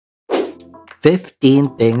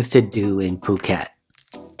15 things to do in Phuket.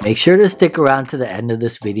 Make sure to stick around to the end of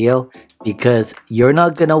this video because you're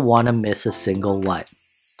not gonna want to miss a single one.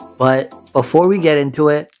 But before we get into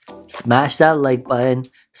it, smash that like button,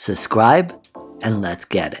 subscribe, and let's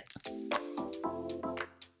get it.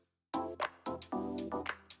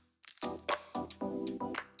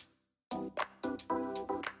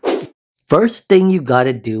 First thing you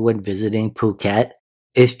gotta do when visiting Phuket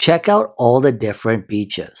is check out all the different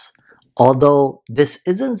beaches. Although this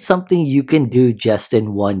isn't something you can do just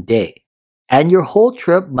in one day. And your whole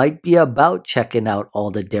trip might be about checking out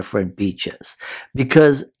all the different beaches.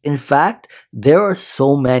 Because in fact, there are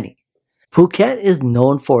so many. Phuket is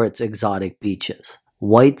known for its exotic beaches,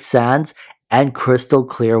 white sands, and crystal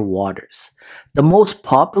clear waters. The most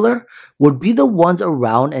popular would be the ones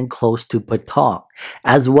around and close to Patong,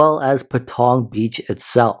 as well as Patong Beach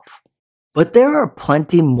itself. But there are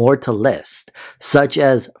plenty more to list, such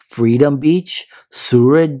as Freedom Beach,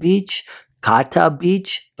 Surat Beach, Kata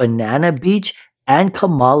Beach, Banana Beach, and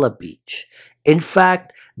Kamala Beach. In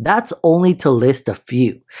fact, that's only to list a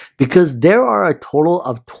few, because there are a total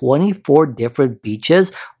of 24 different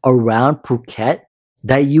beaches around Phuket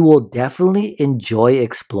that you will definitely enjoy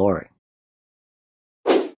exploring.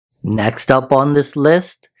 Next up on this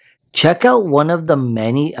list, check out one of the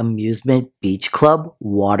many amusement beach club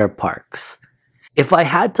water parks. If I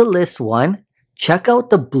had to list one, check out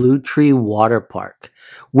the Blue Tree Water Park,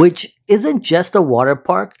 which isn't just a water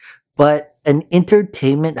park, but an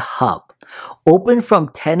entertainment hub, open from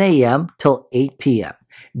 10 a.m. till 8 p.m.,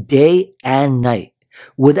 day and night,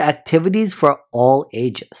 with activities for all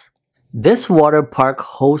ages. This water park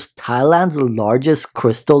hosts Thailand's largest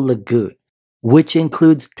crystal lagoon, which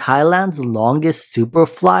includes Thailand's longest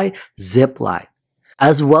superfly zip line,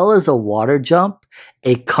 as well as a water jump,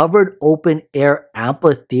 a covered open-air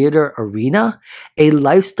amphitheater arena, a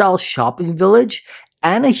lifestyle shopping village,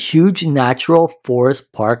 and a huge natural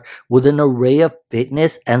forest park with an array of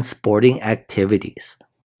fitness and sporting activities.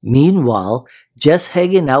 Meanwhile, just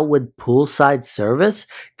hanging out with poolside service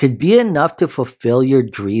could be enough to fulfill your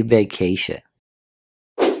dream vacation.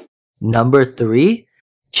 Number 3.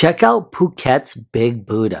 Check out Phuket's Big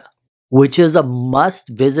Buddha, which is a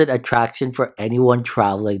must-visit attraction for anyone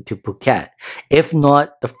traveling to Phuket, if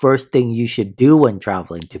not the first thing you should do when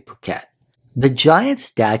traveling to Phuket. The giant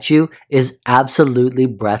statue is absolutely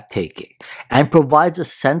breathtaking and provides a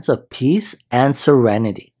sense of peace and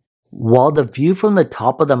serenity, while the view from the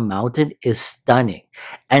top of the mountain is stunning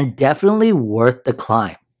and definitely worth the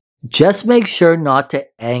climb. Just make sure not to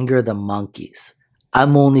anger the monkeys.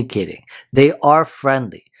 I'm only kidding. They are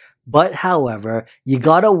friendly. But however, you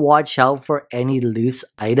gotta watch out for any loose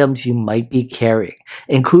items you might be carrying,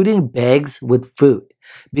 including bags with food,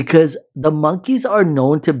 because the monkeys are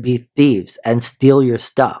known to be thieves and steal your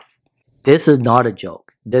stuff. This is not a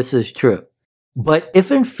joke. This is true. But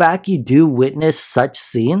if in fact you do witness such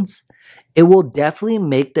scenes, it will definitely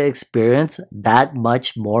make the experience that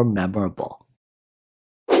much more memorable.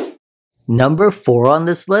 Number 4 on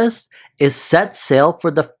this list is set sail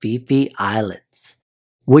for the Phi Phi Islands,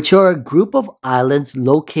 which are a group of islands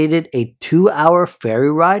located a 2-hour ferry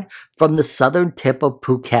ride from the southern tip of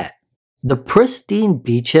Phuket. The pristine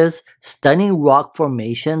beaches, stunning rock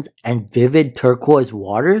formations, and vivid turquoise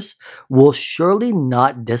waters will surely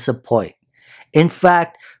not disappoint. In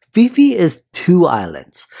fact, Phi Phi is 2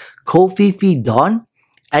 islands, Koh Phi Phi Don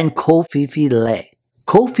and Koh Phi Phi Leh.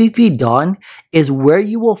 Koh Phi Phi Don is where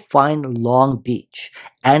you will find Long Beach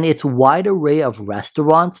and its wide array of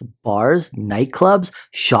restaurants, bars, nightclubs,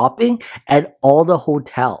 shopping, and all the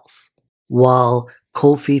hotels. While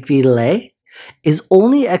Koh Phi Phi Leh is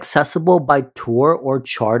only accessible by tour or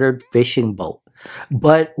chartered fishing boat,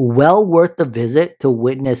 but well worth the visit to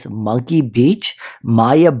witness Monkey Beach,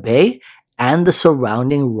 Maya Bay, and the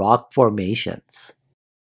surrounding rock formations.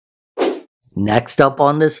 Next up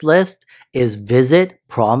on this list is visit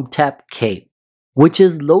Promthep Cape, which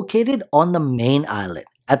is located on the main island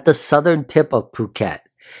at the southern tip of Phuket.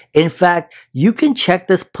 In fact, you can check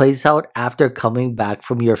this place out after coming back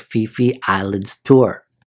from your Phi Phi Islands tour.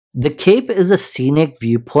 The Cape is a scenic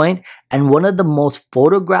viewpoint and one of the most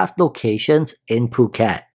photographed locations in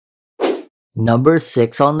Phuket. Number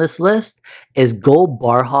 6 on this list is go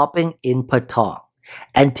bar hopping in Patong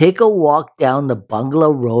and take a walk down the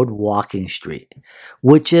Bangla Road walking street,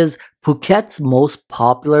 which is Phuket's most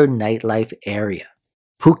popular nightlife area.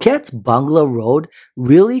 Phuket's Bangla Road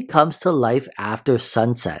really comes to life after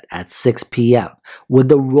sunset at 6 p.m. when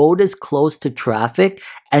the road is closed to traffic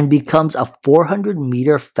and becomes a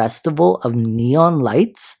 400-meter festival of neon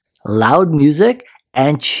lights, loud music,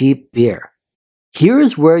 and cheap beer. Here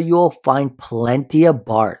is where you'll find plenty of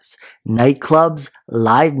bars, nightclubs,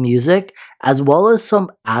 live music, as well as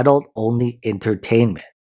some adult-only entertainment.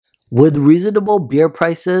 With reasonable beer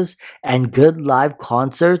prices and good live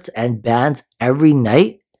concerts and bands every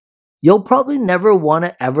night, you'll probably never want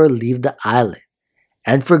to ever leave the island,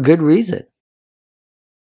 and for good reason.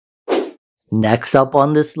 Next up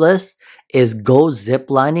on this list is go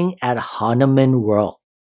ziplining at Hunaman World,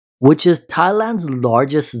 which is Thailand's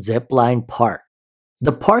largest zipline park.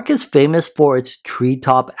 The park is famous for its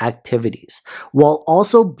treetop activities, while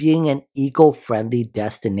also being an eco-friendly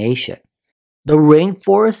destination. The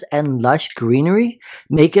rainforest and lush greenery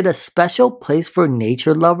make it a special place for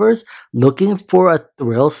nature lovers looking for a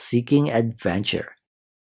thrill-seeking adventure.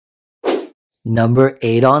 Number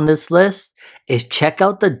 8 on this list is check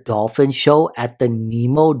out the dolphin show at the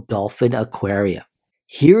Nemo Dolphin Aquarium.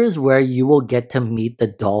 Here is where you will get to meet the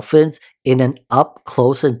dolphins in an up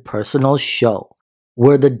close and personal show,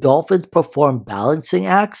 where the dolphins perform balancing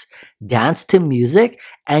acts, dance to music,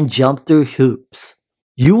 and jump through hoops.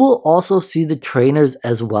 You will also see the trainers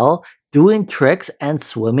as well doing tricks and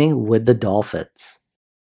swimming with the dolphins.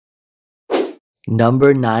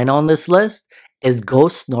 Number 9 on this list is go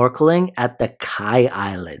snorkeling at the Khai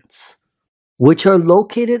Islands, which are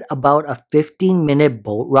located about a 15-minute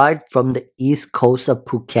boat ride from the east coast of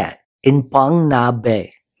Phuket in Phang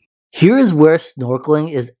Bay. Here is where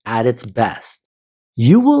snorkeling is at its best.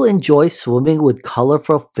 You will enjoy swimming with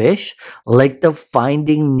colorful fish like the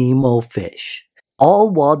Finding Nemo fish, all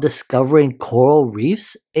while discovering coral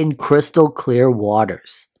reefs in crystal clear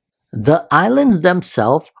waters. The islands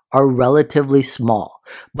themselves are relatively small,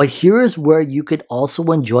 but here is where you could also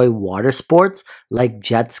enjoy water sports like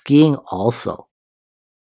jet skiing also.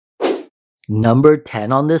 Number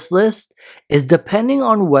 10 on this list is depending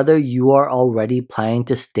on whether you are already planning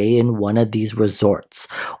to stay in one of these resorts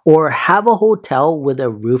or have a hotel with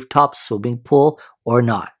a rooftop swimming pool or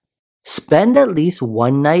not. Spend at least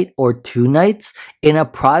 1 night or 2 nights in a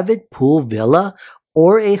private pool villa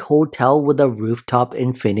or a hotel with a rooftop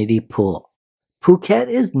infinity pool. Phuket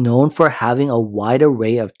is known for having a wide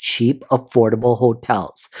array of cheap, affordable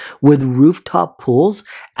hotels with rooftop pools,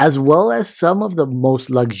 as well as some of the most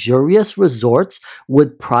luxurious resorts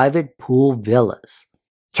with private pool villas.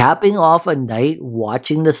 Capping off a night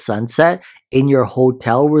watching the sunset in your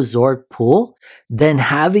hotel resort pool, then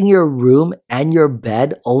having your room and your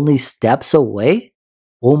bed only steps away,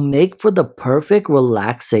 will make for the perfect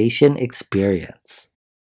relaxation experience.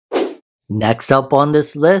 Next up on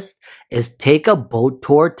this list is take a boat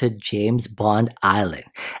tour to James Bond Island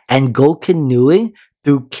and go canoeing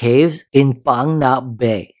through caves in Phang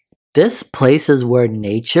Bay. This place is where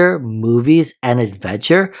nature, movies, and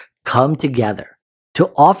adventure come together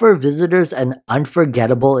to offer visitors an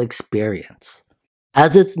unforgettable experience.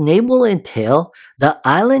 As its name will entail, the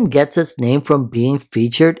island gets its name from being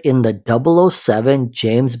featured in the 007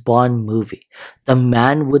 James Bond movie, The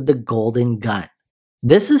Man with the Golden Gun.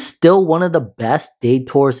 This is still one of the best day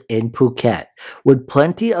tours in Phuket, with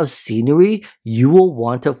plenty of scenery you will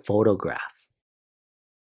want to photograph.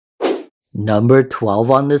 Number 12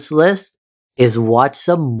 on this list is watch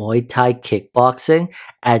some Muay Thai kickboxing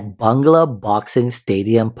at Bangla Boxing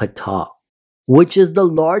Stadium Patong, which is the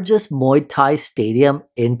largest Muay Thai stadium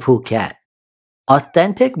in Phuket.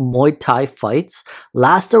 Authentic Muay Thai fights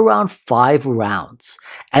last around 5 rounds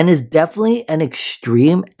and is definitely an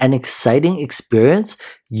extreme and exciting experience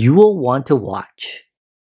you will want to watch.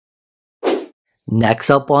 Next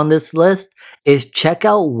up on this list is check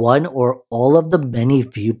out one or all of the many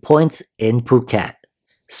viewpoints in Phuket.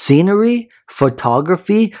 Scenery,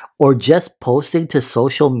 photography, or just posting to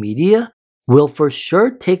social media will for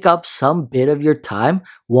sure take up some bit of your time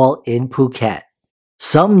while in Phuket.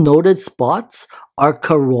 Some noted spots are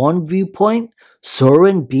Karon Viewpoint,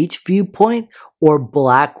 Soren Beach Viewpoint, or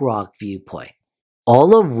Black Rock Viewpoint,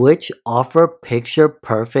 all of which offer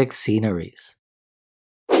picture-perfect sceneries.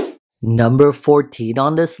 Number 14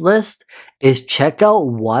 on this list is check out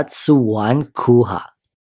Wat Suwan Kuha,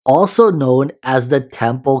 also known as the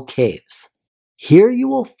Temple Caves. Here you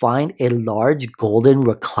will find a large golden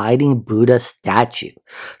reclining Buddha statue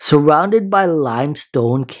surrounded by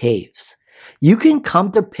limestone caves. You can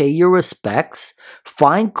come to pay your respects,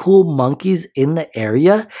 find cool monkeys in the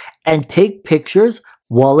area, and take pictures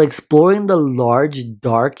while exploring the large,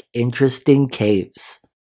 dark, interesting caves.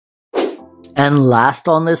 And last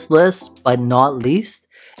on this list, but not least,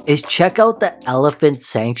 is check out the Elephant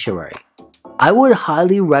Sanctuary. I would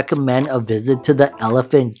highly recommend a visit to the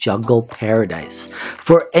Elephant Jungle Paradise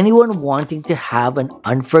for anyone wanting to have an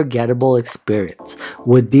unforgettable experience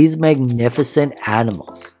with these magnificent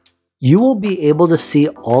animals. You will be able to see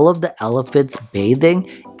all of the elephants bathing,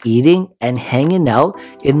 eating, and hanging out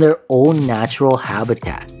in their own natural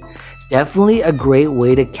habitat. Definitely a great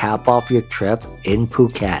way to cap off your trip in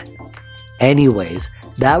Phuket. Anyways,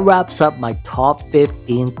 that wraps up my top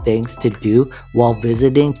 15 things to do while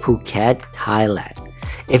visiting Phuket, Thailand.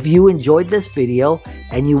 If you enjoyed this video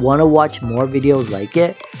and you want to watch more videos like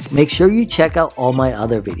it, make sure you check out all my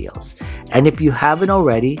other videos. And if you haven't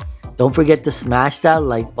already, don't forget to smash that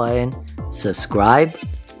like button, subscribe.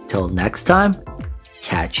 Till next time,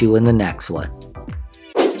 catch you in the next one.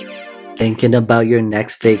 Thinking about your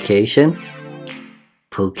next vacation?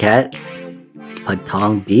 Phuket?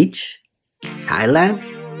 Patong Beach? Thailand?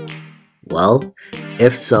 Well,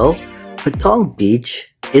 if so, Patong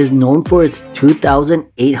Beach is known for its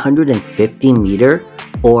 2,850 meter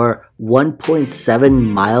or 1.7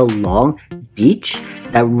 mile long beach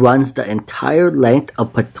that runs the entire length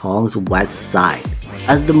of Patong's west side.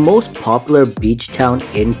 As the most popular beach town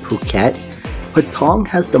in Phuket, Patong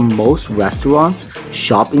has the most restaurants,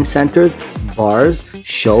 shopping centers, bars,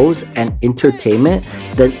 shows, and entertainment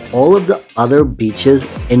than all of the other beaches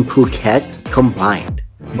in Phuket combined.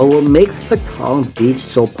 But what makes Patong Beach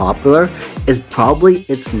so popular is probably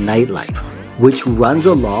its nightlife, which runs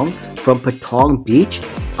along from Patong Beach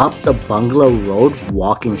up the Bangla Road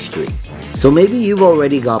walking street. So maybe you've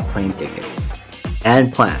already got plane tickets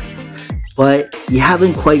and plans, but you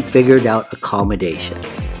haven't quite figured out accommodation.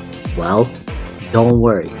 Well, don't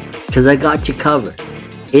worry, because I got you covered.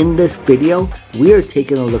 In this video, we are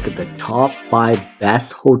taking a look at the top 5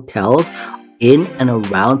 best hotels in and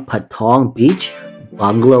around Patong Beach,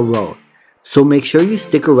 Bangla Road. So make sure you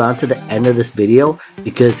stick around to the end of this video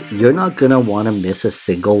because you're not gonna want to miss a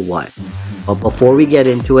single one. But before we get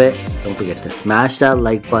into it, don't forget to smash that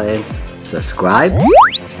like button, subscribe,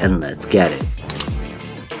 and let's get it.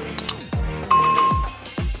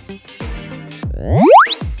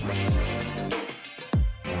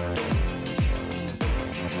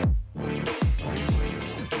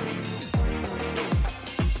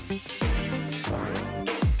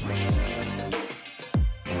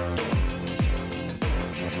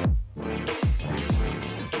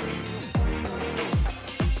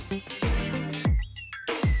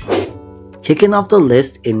 Kicking off the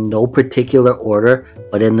list in no particular order,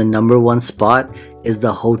 but in the number 1 spot is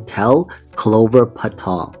the Hotel Clover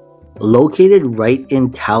Patong. Located right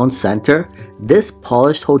in town center, this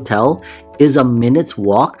polished hotel is a minute's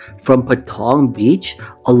walk from Patong Beach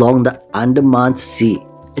along the Andaman Sea.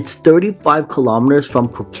 It's 35 kilometers from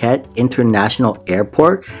Phuket International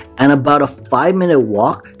Airport and about a 5-minute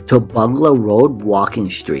walk to Bangla Road walking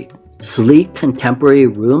street. Sleek contemporary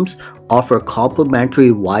rooms offer complimentary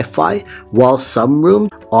Wi-Fi, while some rooms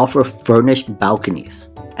offer furnished balconies.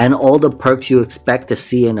 And all the perks you expect to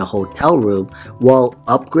see in a hotel room, while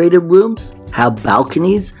upgraded rooms have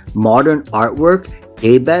balconies, modern artwork,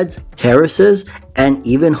 day beds, terraces, and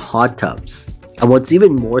even hot tubs. And what's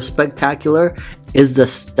even more spectacular is the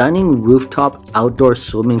stunning rooftop outdoor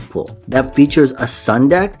swimming pool that features a sun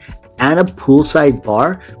deck and a poolside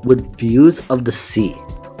bar with views of the sea.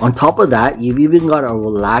 On top of that, you've even got a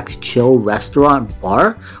relaxed chill restaurant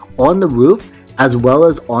bar on the roof as well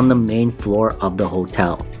as on the main floor of the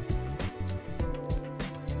hotel.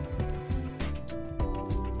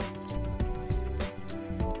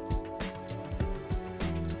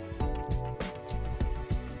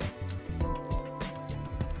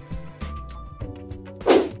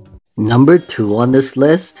 Number 2 on this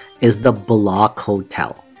list is the Block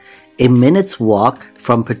Hotel. A minute's walk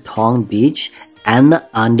from Patong Beach and the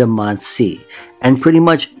Andaman Sea, and pretty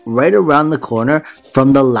much right around the corner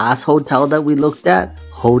from the last hotel that we looked at,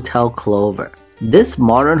 Hotel Clover. This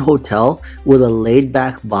modern hotel with a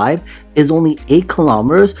laid-back vibe is only 8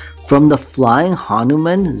 kilometers from the flying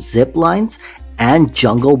Hunaman zip lines and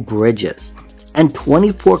jungle bridges, and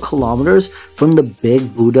 24 kilometers from the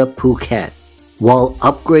big Buddha Phuket, while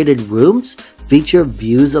upgraded rooms feature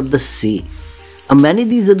views of the sea.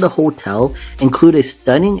 Amenities in the hotel include a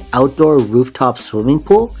stunning outdoor rooftop swimming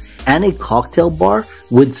pool and a cocktail bar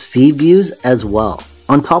with sea views as well.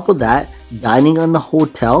 On top of that, dining in the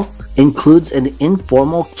hotel includes an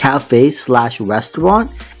informal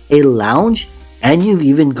cafe/restaurant, a lounge, and you've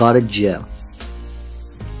even got a gym.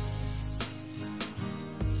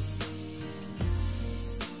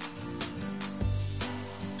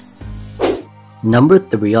 Number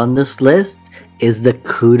 3 on this list is the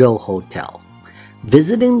Kudo Hotel.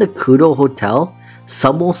 Visiting the Kudo Hotel,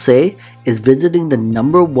 some will say, is visiting the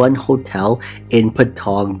number 1 hotel in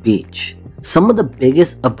Patong Beach. Some of the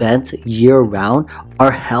biggest events year-round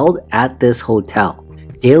are held at this hotel.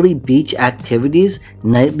 Daily beach activities,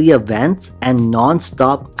 nightly events, and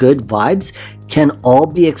non-stop good vibes can all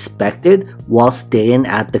be expected while staying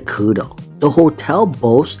at the Kudo. The hotel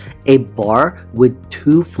boasts a bar with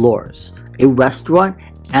 2 floors, a restaurant,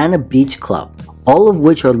 and a beach club, all of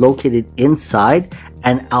which are located inside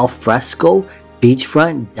and alfresco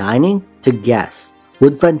beachfront dining to guests.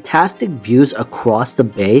 With fantastic views across the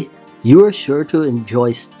bay, you are sure to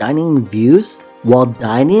enjoy stunning views while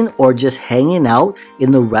dining or just hanging out in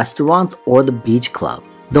the restaurants or the beach club.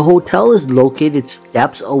 The hotel is located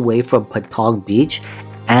steps away from Patong Beach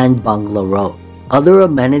and Bangla Road. Other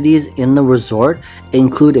amenities in the resort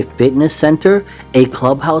include a fitness center, a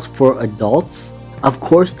clubhouse for adults, of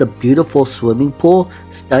course the beautiful swimming pool,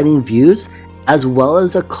 stunning views, as well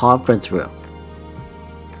as a conference room.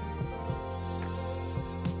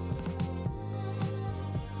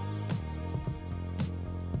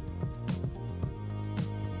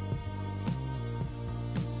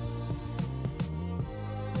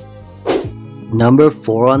 Number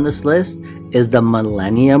 4 on this list is the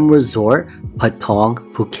Millennium Resort Patong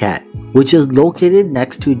Bangla, which is located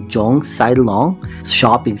next to Jong Sai Long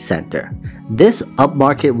Shopping Center. This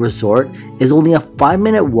upmarket resort is only a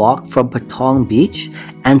 5-minute walk from Patong Beach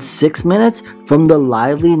and 6 minutes from the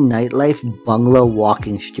lively nightlife Bangla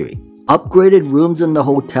walking street. Upgraded rooms in the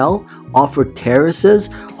hotel offer terraces,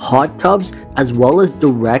 hot tubs, as well as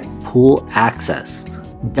direct pool access.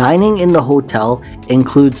 Dining in the hotel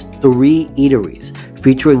includes 3 eateries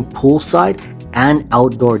featuring poolside and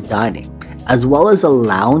outdoor dining, as well as a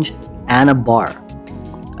lounge and a bar.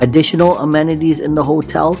 Additional amenities in the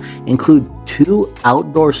hotel include 2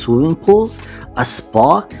 outdoor swimming pools, a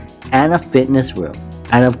spa, and a fitness room,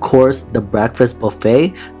 and of course the breakfast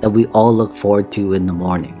buffet that we all look forward to in the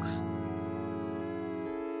mornings.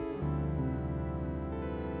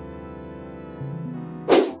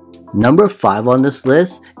 Number 5 on this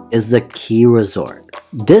list is the Key Resort.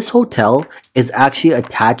 This hotel is actually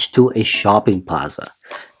attached to a shopping plaza.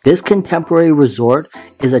 This contemporary resort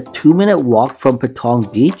is a 2-minute walk from Patong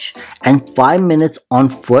Beach and 5 minutes on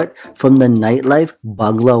foot from the nightlife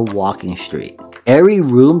Bangla walking street. Airy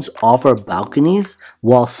rooms offer balconies,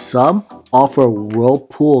 while some offer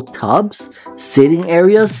whirlpool tubs, sitting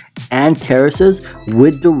areas, and terraces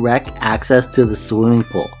with direct access to the swimming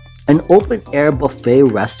pool. An open-air buffet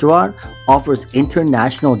restaurant offers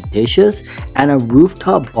international dishes, and a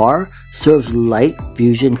rooftop bar serves light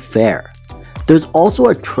fusion fare. There's also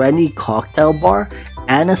a trendy cocktail bar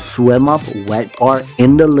and a swim-up wet bar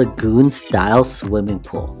in the lagoon-style swimming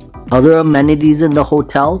pool. Other amenities in the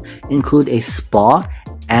hotel include a spa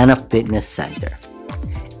and a fitness center.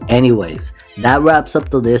 Anyways, that wraps up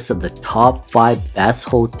the list of the top 5 best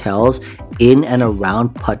hotels in and around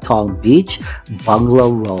Patong Beach,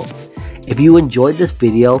 Bangla Road. If you enjoyed this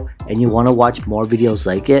video and you want to watch more videos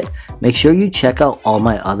like it, make sure you check out all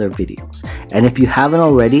my other videos. And if you haven't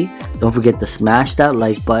already, don't forget to smash that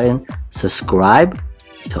like button, subscribe.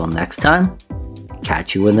 Till next time,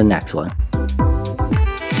 catch you in the next one.